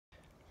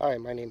Hi,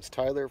 my name's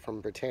Tyler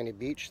from Britannia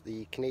Beach.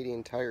 The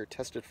Canadian Tire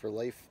Tested for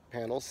Life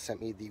panel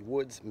sent me the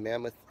Woods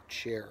Mammoth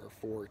Chair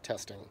for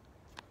testing.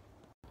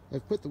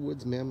 I've put the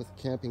Woods Mammoth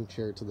camping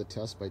chair to the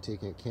test by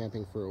taking it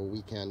camping for a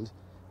weekend.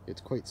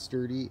 It's quite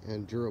sturdy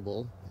and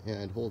durable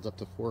and holds up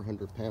to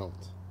 400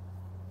 pounds.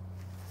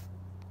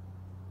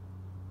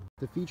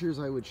 The features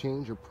I would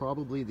change are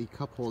probably the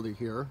cup holder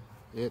here.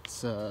 It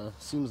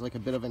seems like a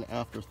bit of an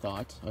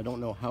afterthought. I don't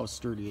know how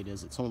sturdy it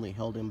is. It's only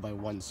held in by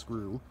one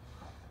screw.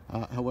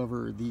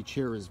 However, the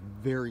chair is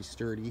very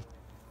sturdy,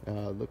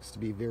 looks to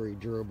be very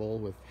durable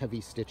with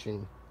heavy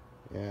stitching,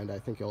 and I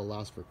think it'll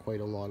last for quite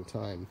a long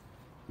time.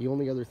 The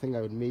only other thing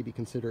I would maybe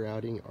consider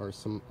adding are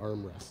some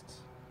armrests.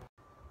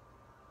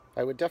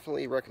 I would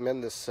definitely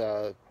recommend this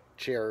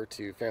chair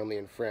to family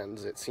and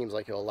friends. It seems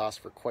like it'll last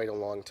for quite a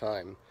long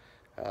time,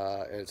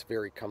 and it's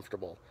very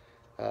comfortable.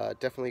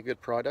 Definitely a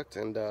good product,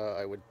 and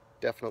I would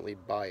definitely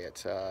buy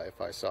it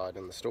if I saw it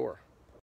in the store.